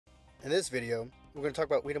In this video, we're going to talk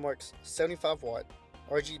about WieDaMark's 75-watt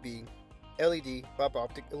RGB LED fiber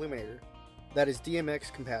optic illuminator that is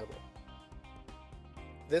DMX compatible.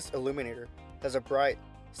 This illuminator has a bright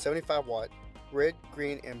 75-watt red,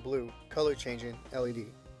 green, and blue color changing LED,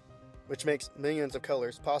 which makes millions of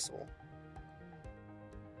colors possible.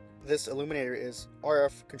 This illuminator is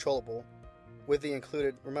RF controllable with the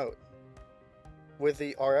included remote. With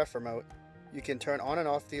the RF remote, you can turn on and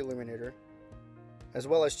off the illuminator, as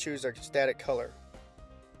well as choose a static color.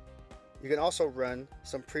 You can also run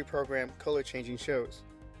some pre-programmed color changing shows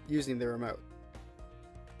using the remote.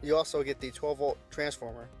 You also get the 12-volt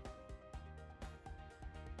transformer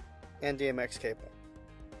and DMX cable.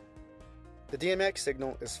 The DMX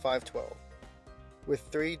signal is 512 with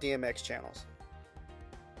 3 DMX channels.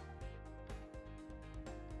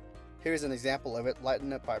 Here's an example of it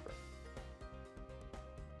lighting up fiber.